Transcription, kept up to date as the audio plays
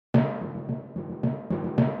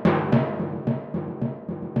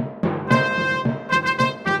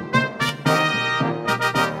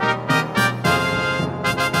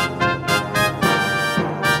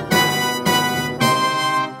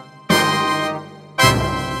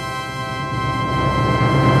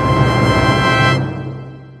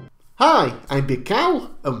I'm bigcal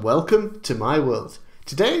and welcome to my world.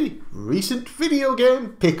 Today, recent video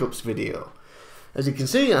game pickups video. As you can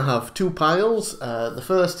see, I have two piles. The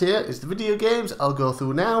first here is the video games I'll go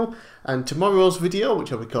through now, and tomorrow's video,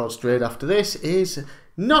 which I'll record straight after this, is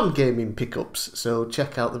non-gaming pickups. So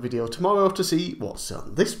check out the video tomorrow to see what's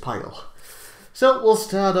on this pile. So we'll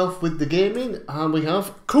start off with the gaming, and we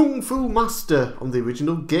have Kung Fu Master on the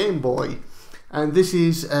original Game Boy. And this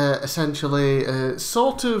is essentially a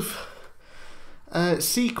sort of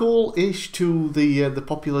sequel-ish to the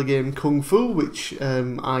popular game Kung Fu, which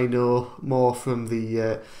I know more from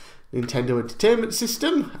the Nintendo Entertainment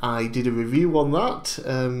System. I did a review on that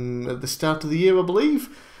at the start of the year, I believe.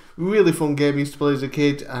 Really fun game, used to play as a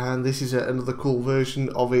kid, and this is another cool version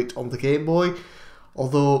of it on the Game Boy.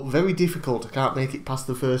 Although very difficult, I can't make it past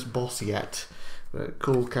the first boss yet.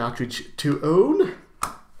 Cool cartridge to own.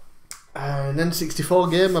 An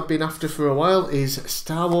N64 game I've been after for a while is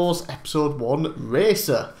Star Wars Episode 1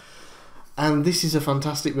 Racer. And this is a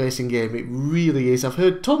fantastic racing game, it really is. I've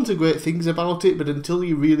heard tons of great things about it, but until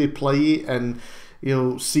you really play it and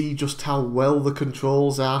see just how well the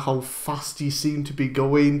controls are, how fast you seem to be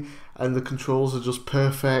going, and the controls are just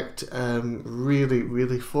perfect, really,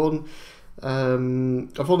 really fun.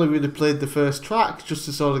 I've only really played the first track just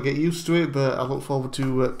to sort of get used to it, but I look forward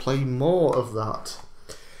to playing more of that.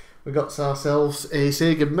 We got ourselves a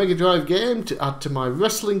Sega Mega Drive game to add to my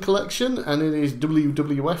wrestling collection, and it is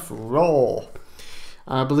WWF Raw.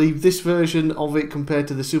 I believe this version of it compared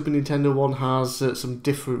to the Super Nintendo one has some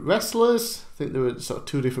different wrestlers. I think there were sort of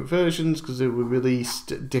two different versions because they were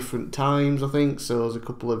released at different times, I think. So there's a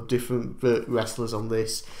couple of different wrestlers on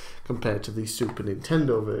this compared to the Super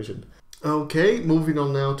Nintendo version. Okay, moving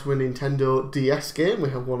on now to a Nintendo DS game.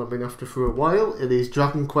 We have one I've been after for a while. It is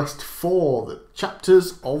Dragon Quest IV, The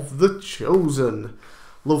Chapters of the Chosen.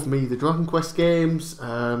 Love me the Dragon Quest games.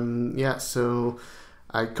 Yeah, so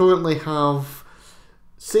I currently have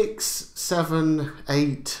 6, 7,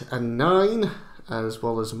 8 and 9, as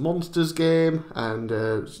well as a Monsters game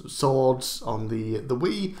and Swords on the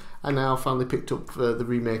Wii. I now finally picked up the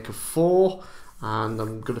remake of 4. And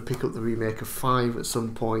I'm going to pick up the remake of 5 at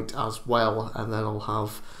some point as well, and then I'll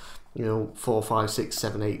have 4, 5, 6,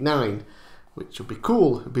 7, 8, 9, which would be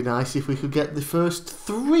cool. It'd be nice if we could get the first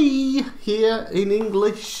 3 here in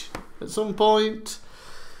English at some point.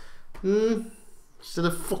 Instead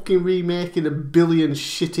of fucking remaking a billion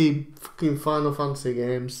shitty fucking Final Fantasy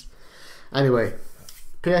games. Anyway,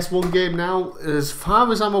 PS1 game now. As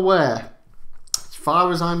far as I'm aware,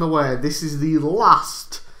 this is the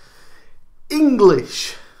last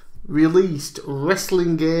English released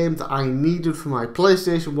wrestling game that I needed for my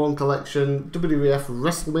PlayStation 1 collection, WWF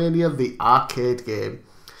WrestleMania, the arcade game.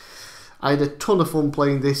 I had a ton of fun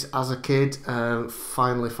playing this as a kid,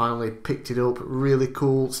 finally picked it up, really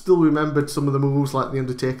cool. Still remembered some of the moves like the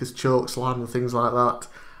Undertaker's choke slam and things like that.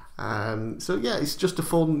 So yeah, it's just a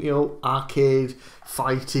fun, arcade,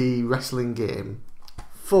 fighty wrestling game.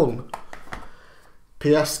 Fun.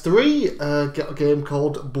 PS3 got a game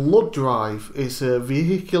called Blood Drive. It's a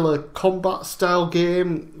vehicular combat style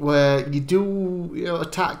game where you do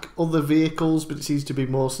attack other vehicles, but it seems to be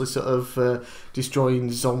mostly sort of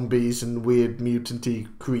destroying zombies and weird mutant-y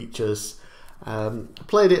creatures.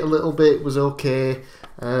 Played it a little bit, was okay.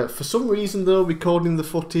 For some reason though, recording the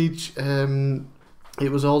footage,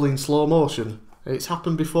 it was all in slow motion. It's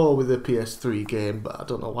happened before with a PS3 game, but I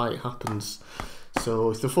don't know why it happens. So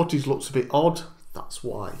if the footage looks a bit odd, that's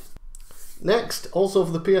why. Next, also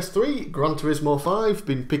for the PS3, Gran Turismo 5.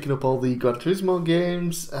 Been picking up all the Gran Turismo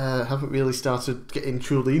games. Haven't really started getting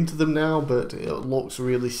truly into them now, but it looks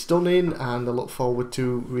really stunning, and I look forward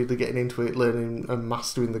to really getting into it, learning and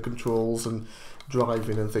mastering the controls and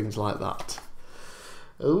driving and things like that.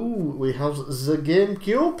 Oh, we have the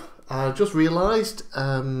GameCube. I just realised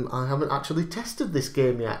I haven't actually tested this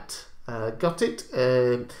game yet. Got it.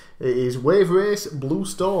 It is Wave Race Blue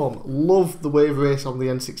Storm. Love the Wave Race on the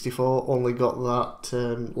N64. Only got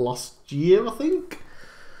that last year, I think.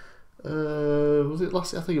 Was it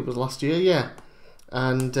last year? I think it was last year, yeah.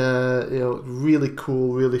 And really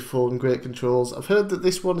cool, really fun, great controls. I've heard that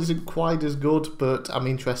this one isn't quite as good, but I'm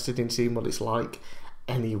interested in seeing what it's like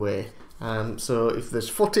anyway. So if there's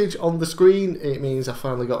footage on the screen, it means I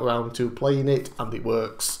finally got around to playing it and it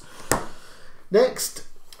works. Next,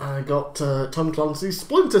 I got Tom Clancy's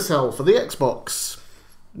Splinter Cell for the Xbox.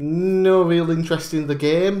 No real interest in the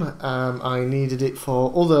game. I needed it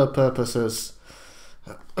for other purposes.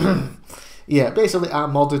 Yeah, basically I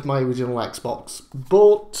modded my original Xbox,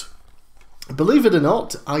 but believe it or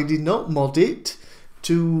not, I did not mod it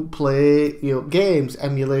to play games,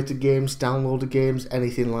 emulated games, downloaded games,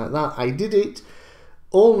 anything like that. I did it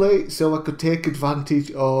only so I could take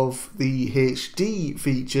advantage of the HD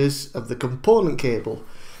features of the component cable,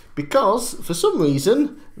 because for some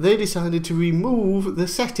reason they decided to remove the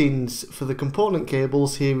settings for the component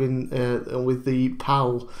cables here in with the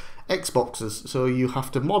PAL Xboxes. So you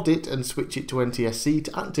have to mod it and switch it to NTSC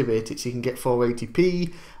to activate it, so you can get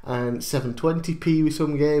 480p and 720p with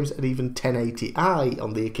some games, and even 1080i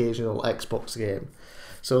on the occasional Xbox game.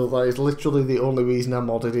 So that is literally the only reason I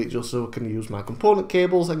modded it, just so I can use my component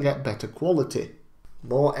cables and get better quality.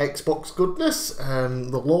 More Xbox goodness.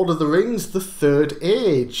 The Lord of the Rings: The Third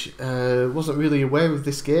Age. Wasn't really aware of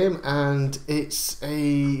this game, and it's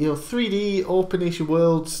a 3D openish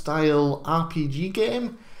world style RPG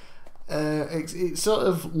game. It sort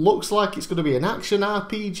of looks like it's going to be an action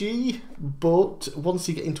RPG, but once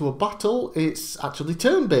you get into a battle, it's actually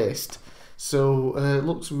turn-based. So it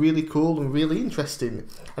looks really cool and really interesting.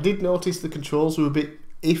 I did notice the controls were a bit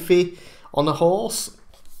iffy on a horse.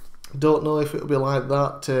 Don't know if it'll be like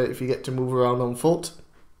that if you get to move around on foot.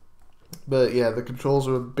 But yeah, the controls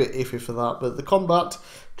are a bit iffy for that. But the combat,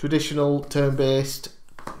 traditional turn-based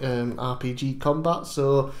RPG combat,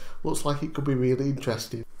 so looks like it could be really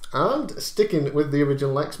interesting. And sticking with the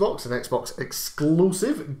original Xbox, an Xbox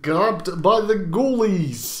exclusive, Grabbed by the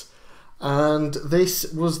Ghoulies. And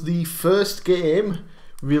this was the first game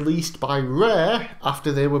released by Rare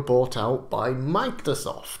after they were bought out by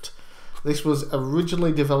Microsoft. This was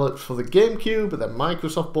originally developed for the GameCube, but then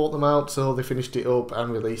Microsoft bought them out, so they finished it up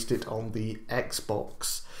and released it on the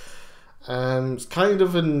Xbox. It's kind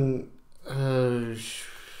of an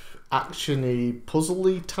action-y,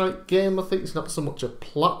 puzzle-y type game, I think. It's not so much a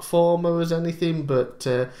platformer as anything, but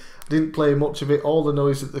I didn't play much of it. All the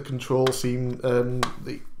noise at the control seemed...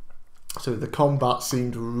 the combat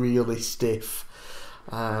seemed really stiff.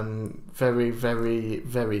 Very, very,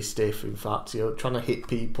 very stiff, in fact. Trying to hit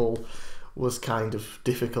people was kind of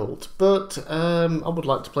difficult. But I would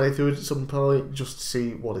like to play through it at some point just to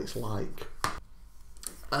see what it's like.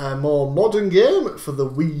 A more modern game for the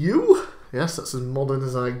Wii U. Yes, that's as modern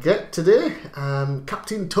as I get today.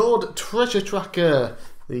 Captain Toad Treasure Tracker.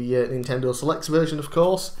 The Nintendo Selects version, of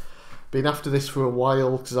course. Been after this for a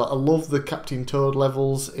while because I love the Captain Toad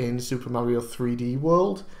levels in Super Mario 3D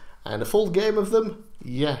World, and a full game of them,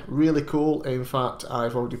 yeah, really cool. In fact,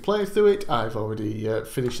 I've already played through it, I've already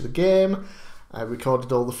finished the game, I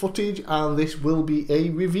recorded all the footage, and this will be a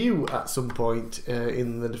review at some point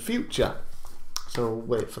in the future, so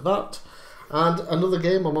wait for that. And another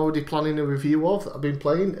game I'm already planning a review of that I've been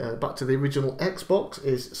playing, back to the original Xbox,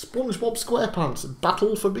 is SpongeBob SquarePants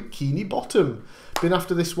Battle for Bikini Bottom. Been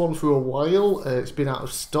after this one for a while. It's been out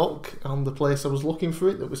of stock on the place I was looking for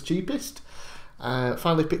it that was cheapest.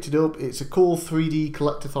 Finally picked it up. It's a cool 3D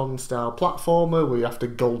collectathon style platformer where you have to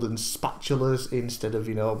golden spatulas instead of,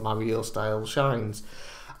 Mario style shines.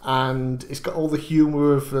 And it's got all the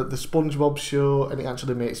humour of the SpongeBob show, and it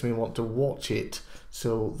actually makes me want to watch it.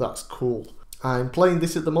 So that's cool. I'm playing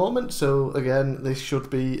this at the moment, so again, this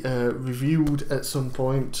should be reviewed at some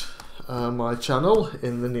point on my channel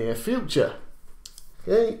in the near future.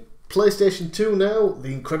 Okay, PlayStation 2 now,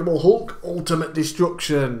 The Incredible Hulk Ultimate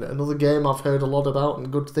Destruction. Another game I've heard a lot about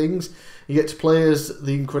and good things. You get to play as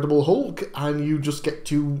The Incredible Hulk and you just get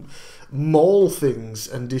to maul things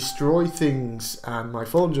and destroy things, and my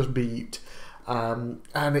phone just beeped. And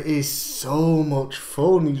it is so much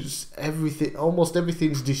fun. Almost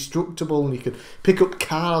everything's destructible, and you can pick up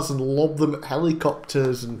cars and lob them at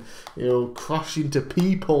helicopters, and crash into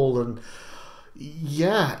people, and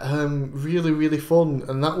yeah, really, really fun.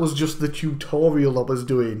 And that was just the tutorial I was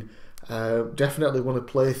doing. Definitely want to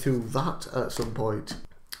play through that at some point.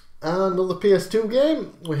 Another PS2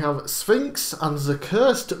 game, we have Sphinx and the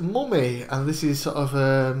Cursed Mummy, and this is sort of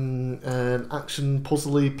an action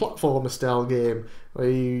puzzly platformer style game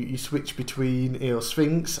where you switch between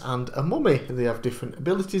Sphinx and a mummy. They have different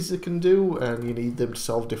abilities they can do, and you need them to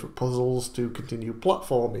solve different puzzles to continue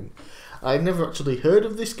platforming. I never actually heard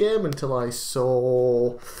of this game until I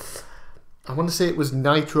saw... I want to say it was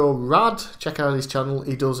Nitro Rad. Check out his channel.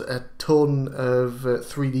 He does a ton of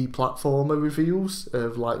 3D platformer reviews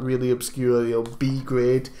of like really obscure,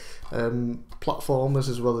 B-grade platformers,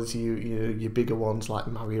 as well as your bigger ones like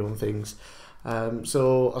Mario and things.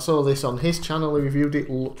 So I saw this on his channel. He reviewed it.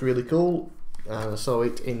 Looked really cool. I saw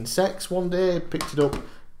it in Sex one day. Picked it up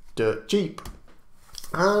dirt cheap.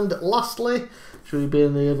 And lastly, sure you've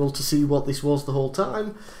been able to see what this was the whole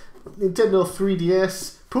time. Nintendo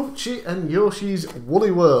 3DS. Poochie and Yoshi's Woolly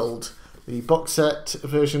World, the box set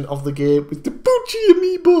version of the game with the Poochie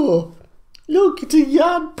amiibo. Look, it's a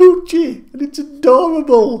yarn Poochie, and it's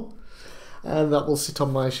adorable. And that will sit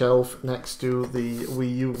on my shelf next to the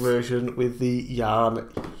Wii U version with the Yarn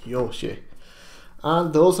Yoshi.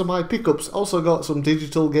 And those are my pickups. Also got some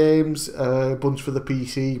digital games, a bunch for the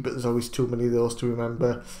PC, but there's always too many of those to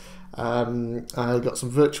remember. I got some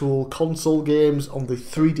virtual console games on the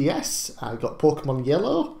 3DS. I got Pokemon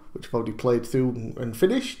Yellow, which I've already played through and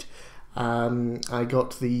finished. I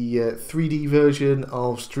got the 3D version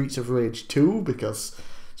of Streets of Rage 2 because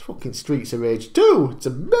it's fucking Streets of Rage 2. It's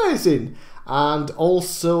amazing. And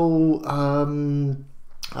also,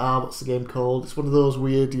 what's the game called? It's one of those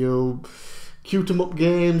weird, cute 'em up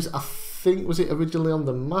games. I think, was it originally on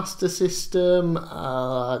the Master System?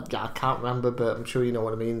 I can't remember, but I'm sure you know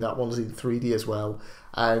what I mean. That one's in 3D as well,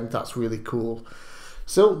 and that's really cool.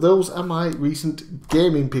 So those are my recent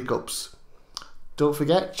gaming pickups. Don't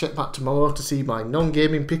forget, check back tomorrow to see my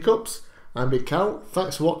non-gaming pickups. I'm bigcal,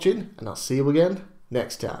 thanks for watching, and I'll see you again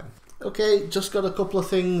next time. Okay, just got a couple of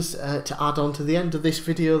things to add on to the end of this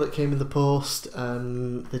video that came in the post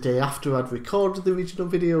the day after I'd recorded the original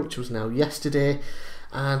video, which was now yesterday,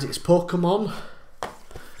 and it's Pokemon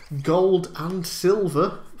Gold and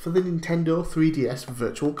Silver for the Nintendo 3DS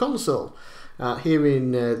Virtual Console. Here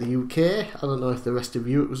in the UK, I don't know if the rest of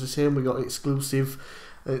you it was the same, we got exclusive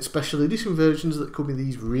special edition versions that come in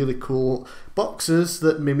these really cool boxes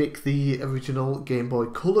that mimic the original Game Boy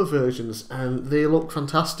Color versions, and they look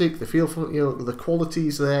fantastic. They feel, the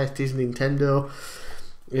quality's there. It is Nintendo.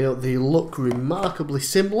 They look remarkably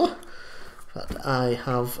similar. But I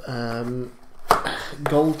have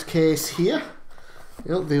gold case here.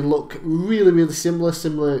 They look really similar.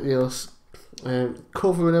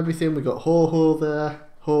 Cover and everything. We got Ho-Ho there.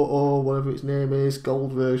 Ho-Oh, whatever its name is,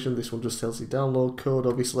 gold version. This one just tells the download code,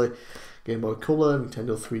 obviously. Game Boy Color,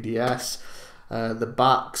 Nintendo 3DS. The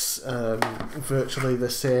backs, virtually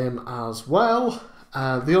the same as well.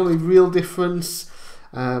 The only real difference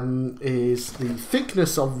is the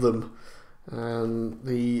thickness of them.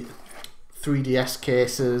 The 3DS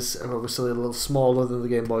cases are obviously a little smaller than the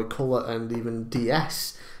Game Boy Color and even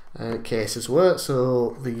DS cases were,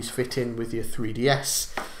 so these fit in with your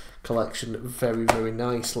 3DS collection very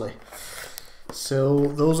nicely. So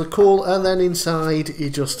those are cool, and then inside you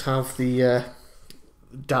just have the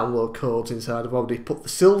download codes inside. I've already put the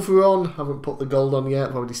silver on, haven't put the gold on yet.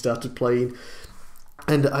 I've already started playing.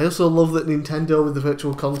 And I also love that Nintendo with the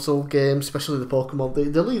Virtual Console games, especially the Pokemon, they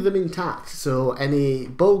leave them intact, so any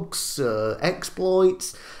bugs,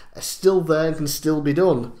 exploits are still there and can still be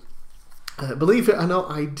done. Believe it or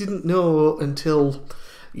not, I didn't know until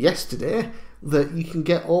yesterday that you can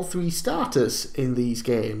get all 3 starters in these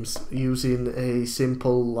games using a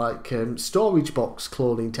simple storage box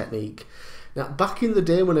cloning technique. Now, back in the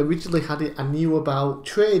day when I originally had it, I knew about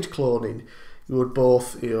trade cloning. You would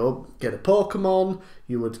both, get a Pokemon,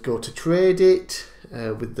 you would go to trade it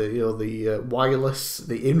with the wireless,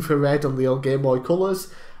 the infrared on the old Game Boy Colors,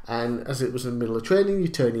 and as it was in the middle of training, you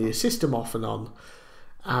turn your system off and on,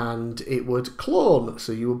 and it would clone,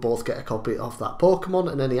 so you would both get a copy of that Pokemon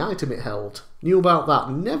and any item it held. Knew about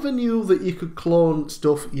that, never knew that you could clone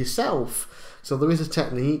stuff yourself. So there is a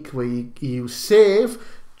technique where you save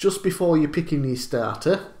just before you're picking your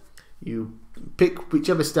starter. You pick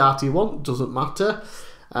whichever starter you want, doesn't matter.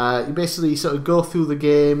 You basically sort of go through the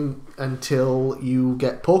game until you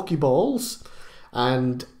get Pokeballs,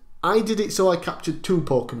 and I did it so I captured 2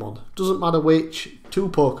 Pokemon. Doesn't matter which, 2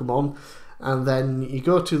 Pokemon. And then you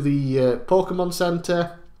go to the Pokemon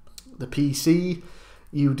Center, the PC,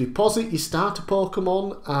 you deposit your starter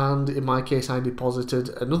Pokemon, and in my case I deposited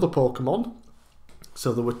another Pokemon.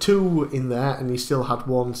 So there were 2 in there and you still had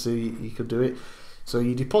 1, so you could do it. So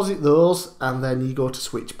you deposit those and then you go to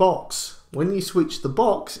switch box. When you switch the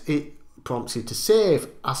box, it prompts you to save.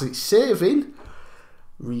 As it's saving,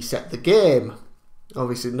 reset the game.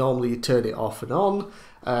 Obviously normally you turn it off and on.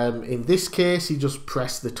 In this case, you just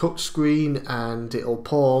press the touch screen and it'll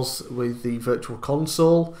pause with the Virtual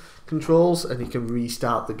Console controls, and you can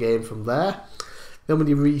restart the game from there. Then when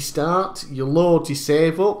you restart, you load your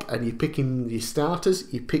save up and you're picking your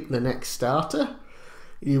starters. You pick the next starter.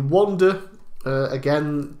 You wander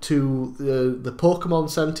again to the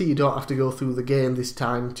Pokemon Center. You don't have to go through the game this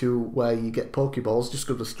time to where you get Pokeballs. Just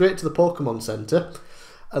go straight to the Pokemon Center,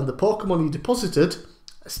 and the Pokemon you deposited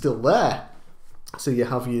are still there. So you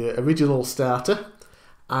have your original starter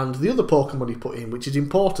and the other Pokemon you put in, which is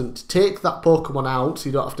important. Take that Pokemon out so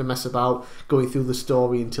you don't have to mess about going through the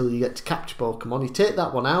story until you get to capture Pokemon. You take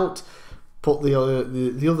that one out, put the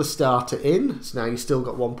other starter in, so now you've still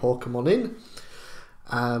got 1 Pokemon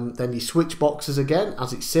in. Then you switch boxes again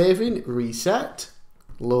as it's saving, reset,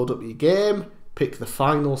 load up your game, pick the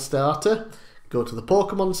final starter, go to the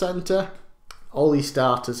Pokemon Center, all your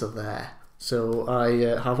starters are there. So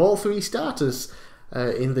I have all 3 starters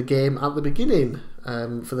in the game at the beginning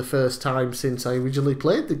for the first time since I originally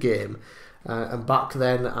played the game. And back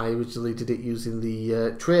then I originally did it using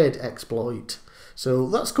the trade exploit. So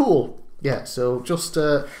that's cool. Yeah, so just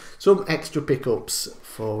some extra pickups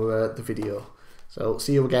for the video. So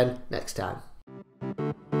see you again next time.